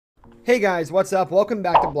Hey guys, what's up? Welcome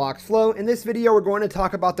back to Blox Flow. In this video, we're going to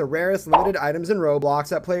talk about the rarest limited items in Roblox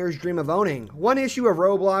that players dream of owning. One issue of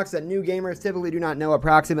Roblox that new gamers typically do not know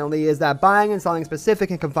approximately is that buying and selling specific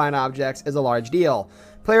and confined objects is a large deal.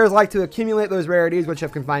 Players like to accumulate those rarities which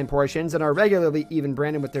have confined portions and are regularly even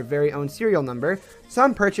branded with their very own serial number.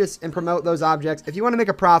 Some purchase and promote those objects if you want to make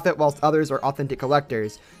a profit, whilst others are authentic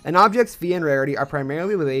collectors. An object's fee and rarity are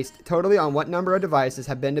primarily based totally on what number of devices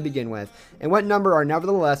have been to begin with, and what number are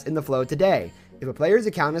nevertheless in the flow today. If a player's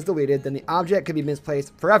account is deleted, then the object could be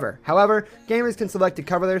misplaced forever. However, gamers can select to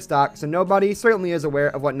cover their stock, so nobody certainly is aware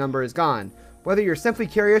of what number is gone. Whether you're simply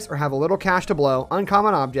curious or have a little cash to blow,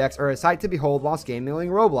 uncommon objects are a sight to behold whilst gaming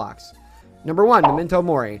Roblox. Number 1. Memento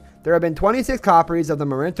Mori. There have been 26 copies of the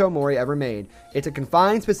Memento Mori ever made. It's a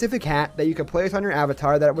confined, specific hat that you can place on your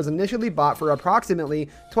avatar that was initially bought for approximately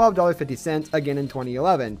 $12.50 again in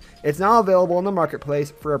 2011. It's now available in the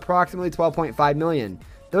marketplace for approximately $12.5 million.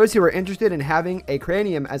 Those who are interested in having a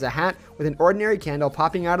cranium as a hat with an ordinary candle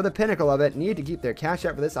popping out of the pinnacle of it need to keep their cash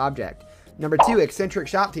up for this object. Number 2. Eccentric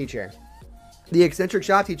Shop Teacher. The Eccentric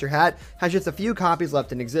Shop Teacher hat has just a few copies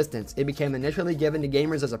left in existence. It became initially given to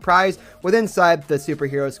gamers as a prize within the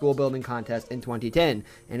Superhero School Building Contest in 2010,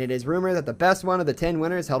 and it is rumored that the best one of the 10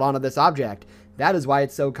 winners held onto this object. That is why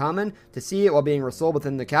it's so common to see it while being resold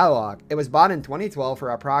within the catalog. It was bought in 2012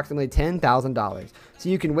 for approximately $10,000, so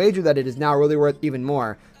you can wager that it is now really worth even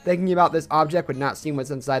more. Thinking about this object would not seem what's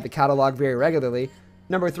inside the catalog very regularly.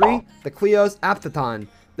 Number 3. The Cleo's Aptathon.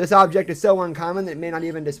 This object is so uncommon that it may not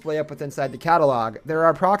even display up with inside the catalog. There are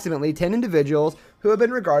approximately 10 individuals who have been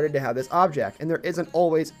regarded to have this object, and there isn't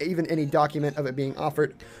always even any document of it being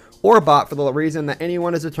offered or bought for the reason that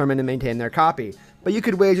anyone is determined to maintain their copy. But you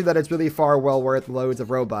could wager that it's really far well worth loads of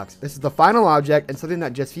Robux. This is the final object and something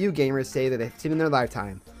that just few gamers say that they've seen in their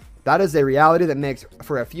lifetime. That is a reality that makes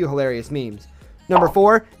for a few hilarious memes. Number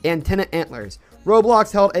 4. Antenna Antlers.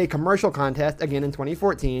 Roblox held a commercial contest again in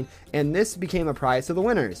 2014, and this became a prize to the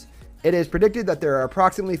winners. It is predicted that there are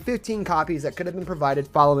approximately 15 copies that could have been provided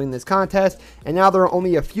following this contest, and now there are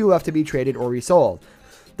only a few left to be traded or resold.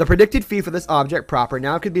 The predicted fee for this object proper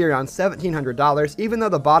now could be around $1,700, even though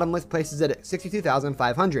the bottom list places it at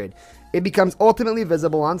 $62,500. It becomes ultimately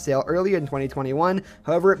visible on sale early in 2021,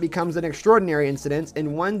 however it becomes an extraordinary incident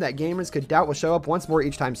and one that gamers could doubt will show up once more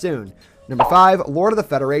each time soon. Number 5. Lord of the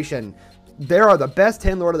Federation. There are the best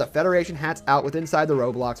 10 Lord of the Federation hats out with inside the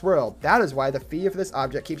Roblox world. That is why the fee for this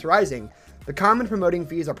object keeps rising. The common promoting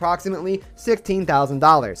fee is approximately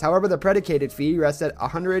 $16,000. However, the predicated fee rests at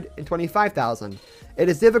 $125,000. It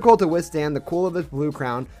is difficult to withstand the cool of this blue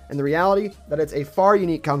crown, and the reality that it's a far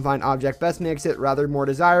unique confined object best makes it rather more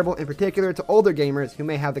desirable, in particular to older gamers who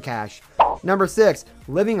may have the cash. Number 6.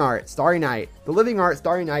 Living Art Starry Night. The Living Art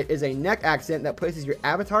Starry Night is a neck accent that places your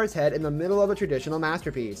avatar's head in the middle of a traditional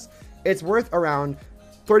masterpiece. It's worth around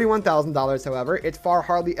 $31,000, however. It's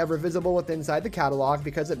hardly ever visible with inside the catalog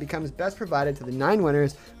because it becomes best provided to the 9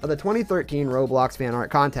 winners of the 2013 Roblox fan art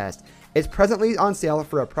contest. It's presently on sale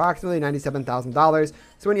for approximately $97,000,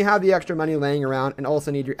 so when you have the extra money laying around and also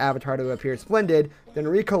need your avatar to appear splendid, then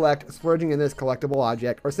recollect splurging in this collectible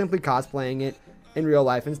object or simply cosplaying it in real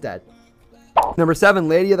life instead. Number 7.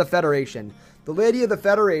 Lady of the Federation. The Lady of the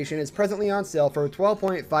Federation is presently on sale for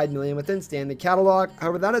 $12.5 million within the catalog.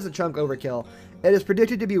 However, that is a chunk overkill. It is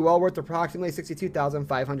predicted to be well worth approximately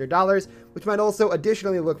 $62,500, which might also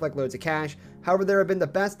additionally look like loads of cash. However, there have been the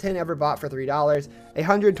best 10 ever bought for $3,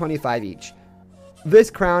 $125 each.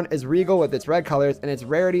 This crown is regal with its red colors, and its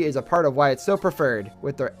rarity is a part of why it's so preferred.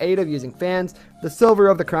 With the aid of using fans, the silver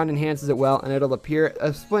of the crown enhances it well, and it'll appear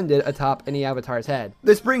splendid atop any avatar's head.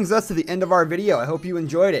 This brings us to the end of our video. I hope you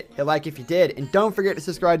enjoyed it. Hit like if you did, and don't forget to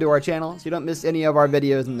subscribe to our channel so you don't miss any of our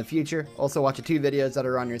videos in the future. Also watch the 2 videos that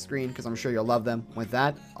are on your screen because I'm sure you'll love them. With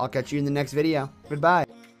that, I'll catch you in the next video. Goodbye.